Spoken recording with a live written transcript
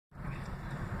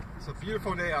It's a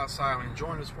beautiful day outside. I'm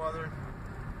enjoying this weather.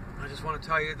 I just want to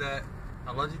tell you that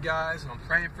I love you guys and I'm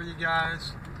praying for you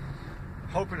guys,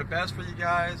 hoping the best for you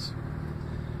guys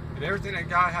and everything that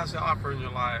God has to offer in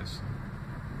your lives.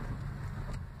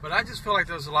 But I just feel like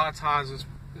there's a lot of times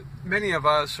many of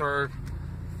us are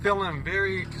feeling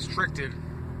very constricted,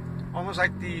 almost like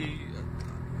a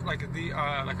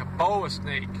boa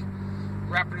snake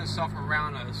wrapping itself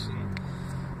around us and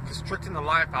constricting the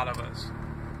life out of us.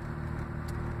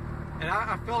 And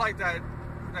I feel like that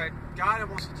God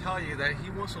wants to tell you that He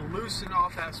wants to loosen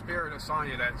off that spirit that's on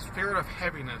you, that spirit of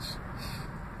heaviness,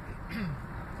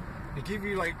 and give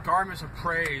you like garments of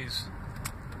praise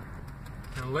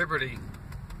and liberty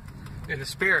in the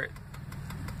spirit.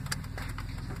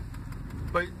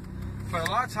 But for a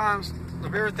lot of times, the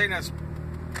very thing that's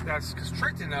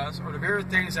constricting us are the very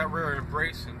things that we're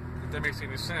embracing, if that makes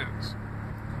any sense.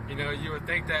 You know, you would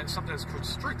think that something that's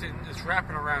constricting is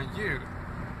wrapping around you,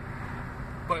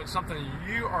 but something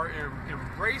you are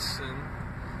embracing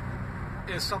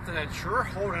is something that you're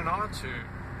holding on to.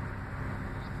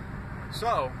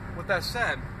 So, with that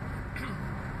said,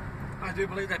 I do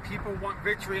believe that people want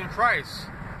victory in Christ,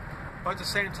 but at the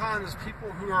same time, there's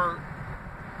people who are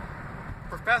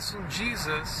professing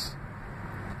Jesus,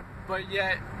 but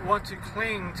yet want to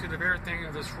cling to the very thing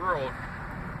of this world,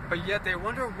 but yet they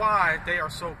wonder why they are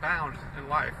so bound in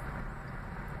life.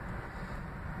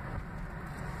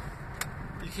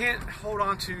 You can't hold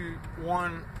on to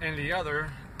one and the other.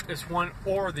 It's one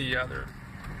or the other.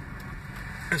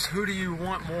 It's who do you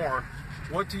want more?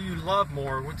 What do you love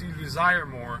more? What do you desire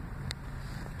more?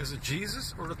 Is it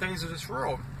Jesus or the things of this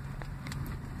world?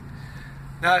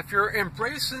 Now, if you're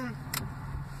embracing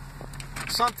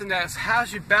something that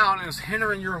has you bound and is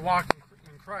hindering your walk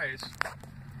in Christ,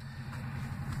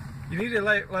 you need to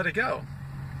let it go,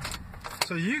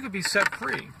 so you could be set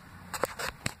free.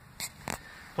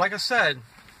 Like I said,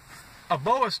 a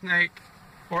boa snake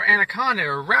or anaconda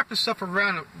will wrap itself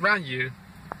around you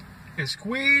and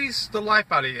squeeze the life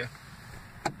out of you.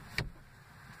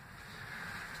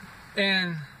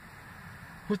 And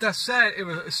with that said, it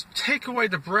will take away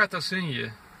the breath that's in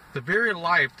you, the very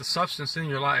life, the substance in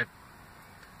your life.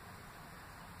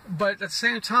 But at the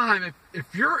same time,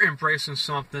 if you're embracing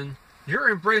something, you're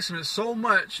embracing it so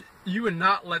much, you would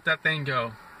not let that thing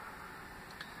go.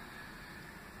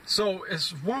 So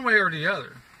it's one way or the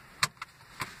other.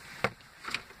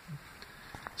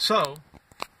 So,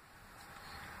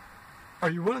 are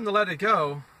you willing to let it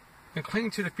go and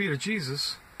cling to the feet of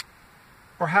Jesus,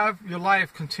 or have your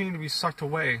life continue to be sucked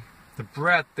away, the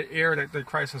breath, the air that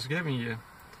Christ has given you?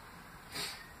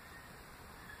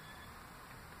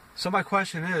 So my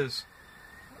question is,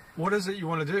 what is it you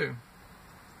want to do?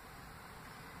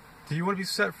 Do you want to be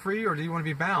set free, or do you want to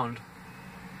be bound?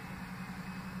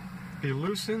 Be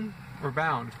loosened or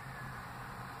bound?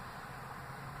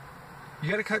 You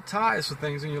got to cut ties with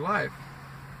things in your life.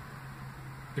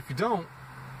 If you don't,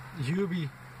 you'll be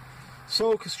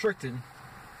so constricted.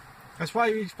 That's why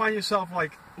you find yourself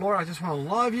like, Lord, I just want to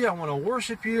love you. I want to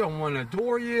worship you. I want to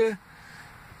adore you.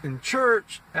 In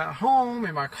church, at home,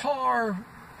 in my car,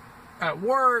 at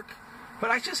work. But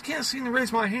I just can't seem to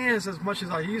raise my hands as much as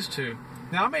I used to.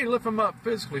 Now, I may lift them up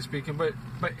physically speaking, but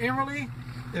inwardly,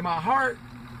 in my heart,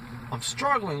 I'm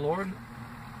struggling, Lord.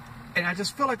 And I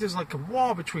just feel like there's like a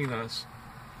wall between us.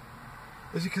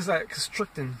 It's because that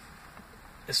constricting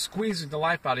is squeezing the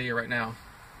life out of you right now.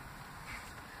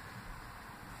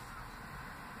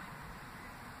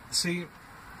 See,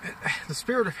 the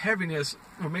spirit of heaviness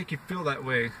will make you feel that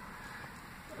way.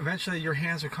 Eventually, your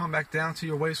hands will come back down to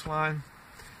your waistline.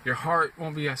 Your heart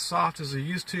won't be as soft as it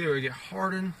used to, or you get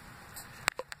hardened.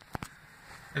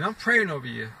 And I'm praying over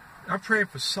you. I'm praying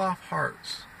for soft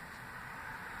hearts.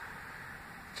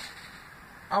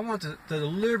 I want the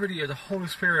liberty of the Holy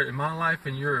Spirit in my life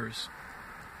and yours.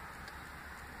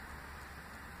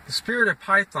 The spirit of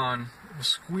Python will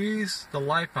squeeze the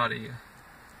life out of you.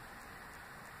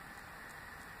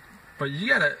 But you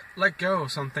gotta let go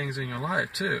of some things in your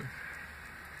life too.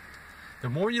 The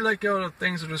more you let go of the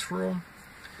things of this world,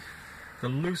 the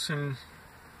loosen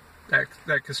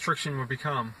that constriction will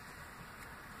become.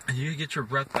 And you get your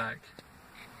breath back,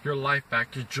 your life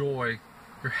back, your joy,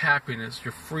 your happiness,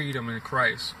 your freedom in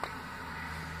Christ.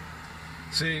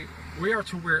 See, we are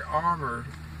to wear armor.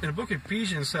 In the book of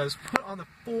Ephesians says, put on the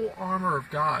full armor of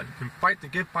God and fight the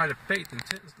good fight of faith.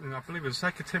 And I believe it's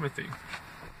 2 Timothy.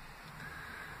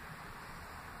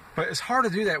 But it's hard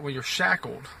to do that when you're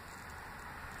shackled.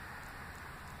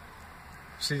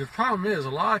 See, the problem is a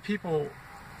lot of people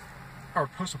are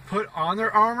supposed to put on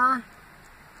their armor,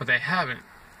 but they haven't.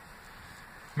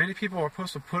 Many people are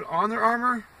supposed to put on their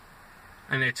armor,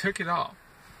 and they took it off.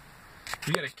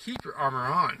 You got to keep your armor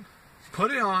on.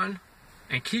 Put it on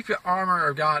and keep your armor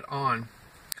of God on.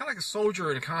 Kind of like a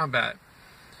soldier in combat.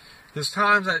 There's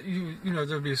times that you know,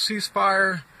 there'll be a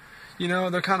ceasefire. You know,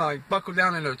 they're kind of like buckled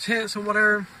down in their tents and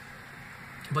whatever.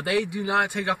 But they do not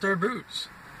take off their boots.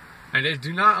 And they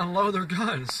do not unload their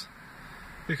guns.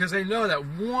 Because they know that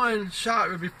one shot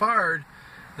will be fired.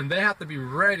 And they have to be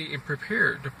ready and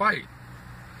prepared to fight.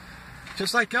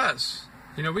 Just like us.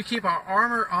 You know, we keep our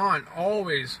armor on,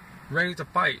 always ready to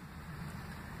fight.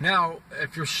 Now,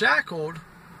 if you're shackled,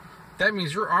 that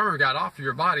means your armor got off of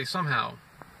your body somehow.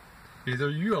 Either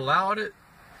you allowed it,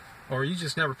 or you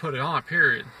just never put it on,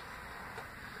 period.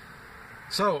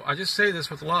 So, I just say this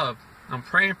with love. I'm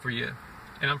praying for you.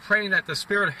 And I'm praying that the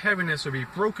spirit of heaviness will be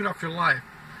broken off your life.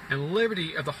 And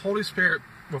liberty of the Holy Spirit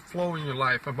will flow in your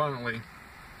life abundantly.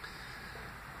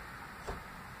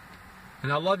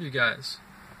 And I love you guys.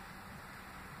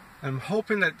 I'm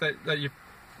hoping that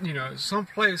you know,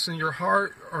 someplace in your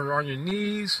heart or on your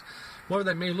knees, whatever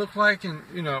that may look like, in,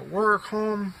 you know, work,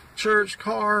 home, church,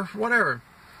 car, whatever.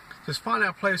 Just find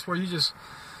that place where you just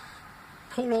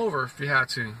pull over if you have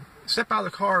to. Step out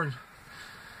of the car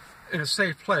in a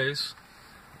safe place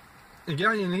and get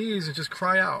on your knees and just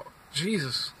cry out,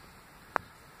 Jesus,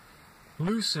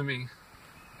 loosen me,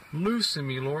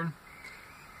 Lord.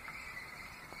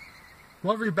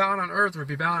 Whatever you bound on earth will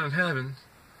be bound in heaven,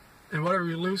 and whatever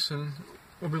you loosen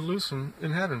will be loosened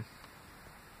in heaven.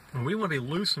 And we want to be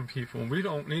loosened people. We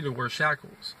don't need to wear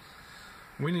shackles.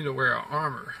 We need to wear our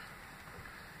armor.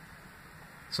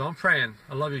 So I'm praying.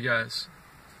 I love you guys.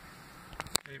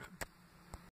 Amen.